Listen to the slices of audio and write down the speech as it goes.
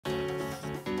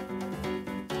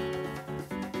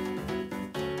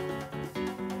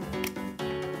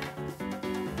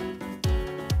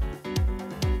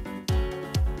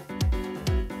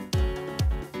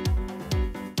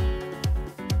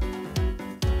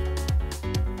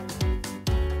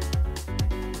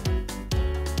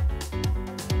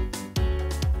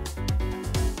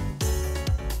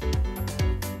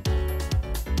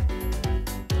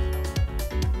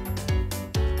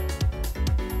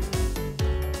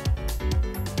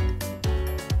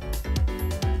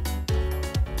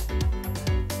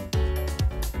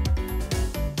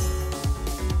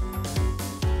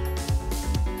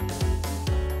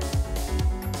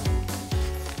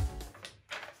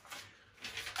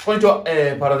こんにちは、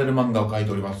パラデル漫画を描いて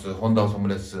おります、本田治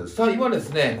です。さあ、今です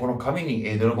ね、この紙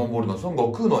に、ドラゴンボールの孫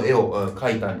悟空の絵を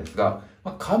描いたんですが、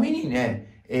紙に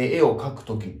ね、絵を描く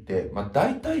ときって、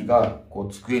大体が、こ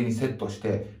う、机にセットし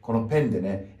て、このペンで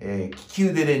ね、利き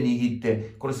腕で握っ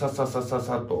て、これさっさっさっさっ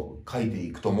さっと描いて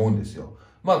いくと思うんですよ。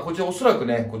こちらおそらく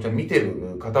ね、こちら見て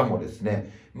る方もです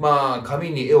ね、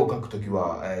紙に絵を描くとき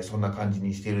は、そんな感じ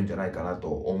にしているんじゃないかなと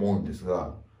思うんです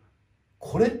が、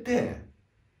これって、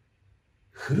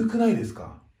古くないです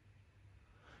か？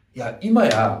いや、今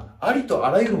や、ありと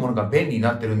あらゆるものが便利に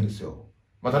なってるんですよ。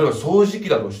例えば掃除機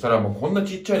だとしたら、もうこんな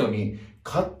ちっちゃいのに、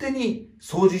勝手に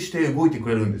掃除して動いてく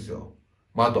れるんですよ。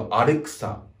あと、アレク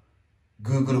サ、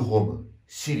Google ホーム、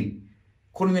Siri。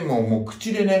これね、もう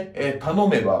口でね、頼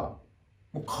めば、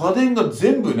もう家電が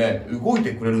全部ね、動い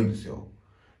てくれるんですよ。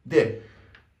で、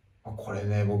これ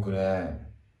ね、僕ね、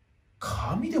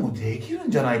紙でもできるん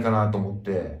じゃないかなと思っ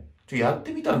て、やっ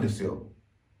てみたんですよ。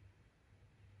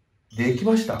でき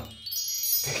ました。で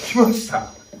きまし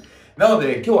た。なの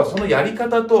で今日はそのやり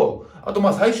方と、あと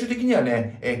最終的には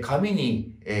ね、紙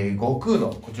に、悟空の、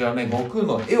こちらね、悟空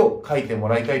の絵を描いても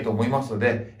らいたいと思いますの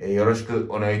で、よろしく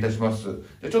お願いいたします。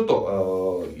じゃちょっ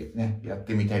と、ね、やっ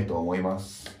てみたいと思いま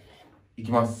す。い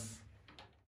きます。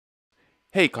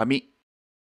へい、紙。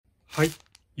はい、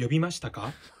呼びました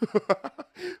か？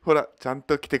ほら、ちゃん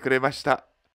と来てくれました。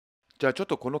じゃあちょっ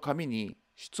とこの紙に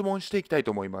質問していきたい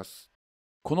と思います。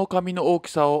この紙の大き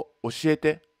さを教え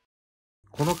て。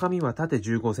この紙は縦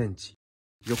15センチ、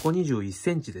横21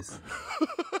センチです。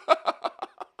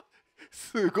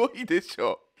すごいでし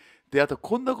ょ。で、あと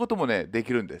こんなこともね、で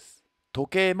きるんです。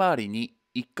時計回りに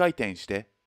1回転して。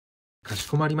かし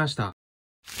こまりました。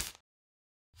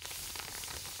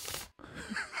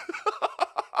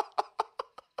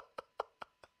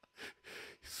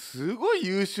すごい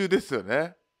優秀ですよ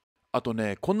ね。あと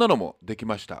ね、こんなのもでき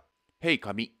ました。へい、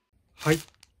紙。はい、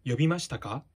呼びました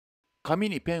か？紙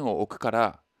にペンを置くか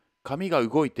ら、紙が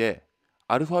動いて、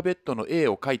アルファベットの A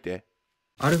を書いて。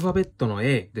アルファベットの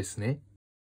A ですね。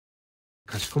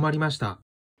かしこまりました。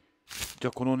じゃ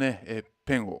あこのね、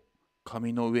ペンを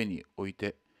紙の上に置い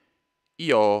て。いい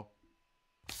よ。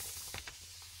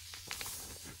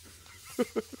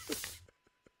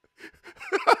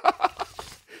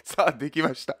さあ、でき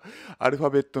ました。アルファ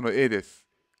ベットの A です。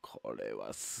これ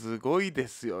はすごいで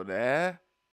すよね。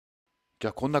じゃ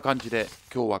あこんな感じで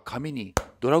今日は紙に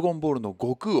ドラゴンボールの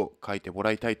悟空を描いても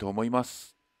らいたいと思いま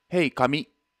す。へい、紙。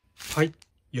はい、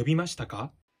呼びましたか？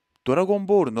ドラゴン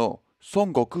ボールの孫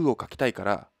悟空を描きたいか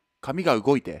ら紙が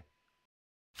動いて。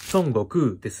孫悟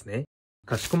空ですね。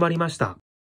かしこまりました。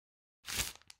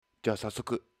じゃあ早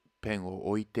速ペンを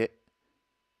置いて。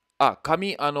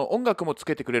紙、音楽もつ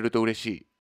けてくれると嬉しい。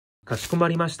かしこま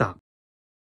りました。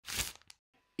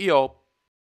いいよ。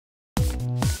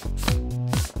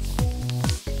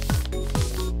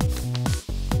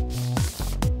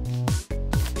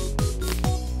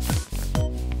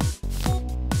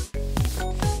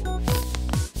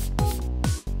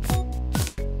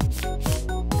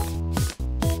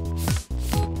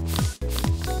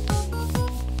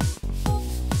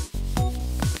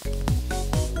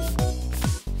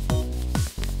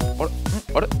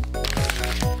あれ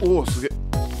おお、すげえ。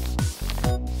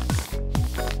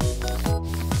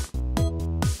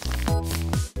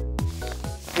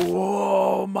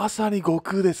おお、まさに悟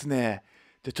空ですね。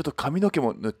じゃあちょっと髪の毛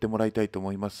も塗ってもらいたいと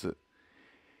思います。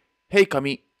へい、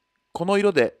髪。この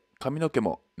色で髪の毛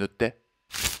も塗って。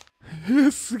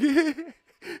すげ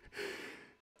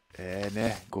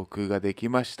え。悟空ができ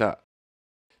ました。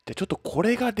じゃあちょっとこ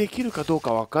れができるかどう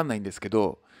かわかんないんですけ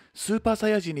ど、スーパーサ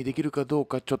イヤ人にできるかどう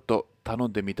かちょっと頼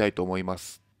んでみたいと思いま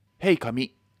す。へい、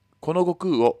紙。この悟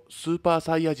空をスーパー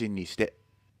サイヤ人にして。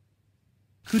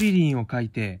クリリンを描い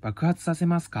て爆発させ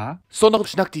ますか？そんなこと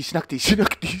しなくていい、しなくていい、しな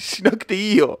くていい、しなくて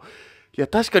いいよ。いや、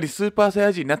確かにスーパーサイ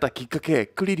ヤ人になったきっかけ、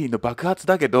クリリンの爆発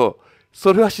だけど、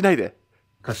それはしないで。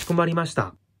かしこまりまし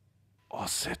た。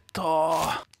焦っ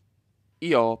た。いい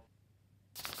よ。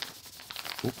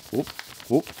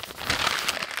お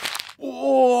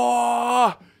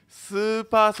ー、スー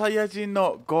パーサイヤ人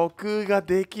の悟空が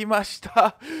できまし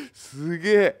た。すげ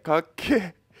え、かっ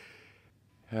け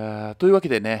え。というわけ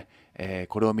でね、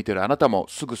これを見てるあなたも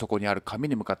すぐそこにある紙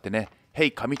に向かってね、へ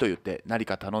い、紙と言って何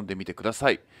か頼んでみてくだ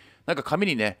さい。なんか紙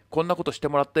にね、こんなことして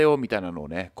もらったよみたいなのを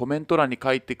ね、コメント欄に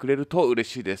書いてくれると嬉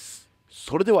しいです。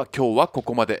それでは今日はこ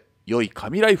こまで。良い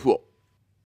紙ライフを。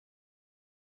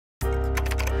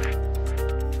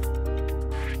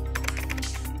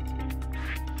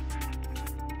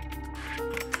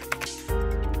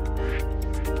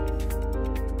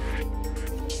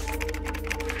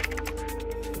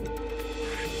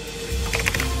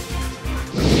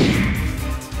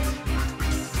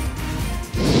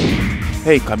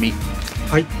ヘイ紙。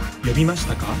はい、読みまし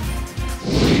たか？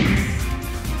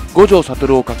五条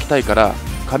悟を書きたいから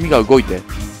紙が動いて。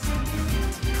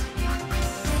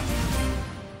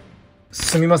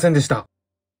すみませんでした。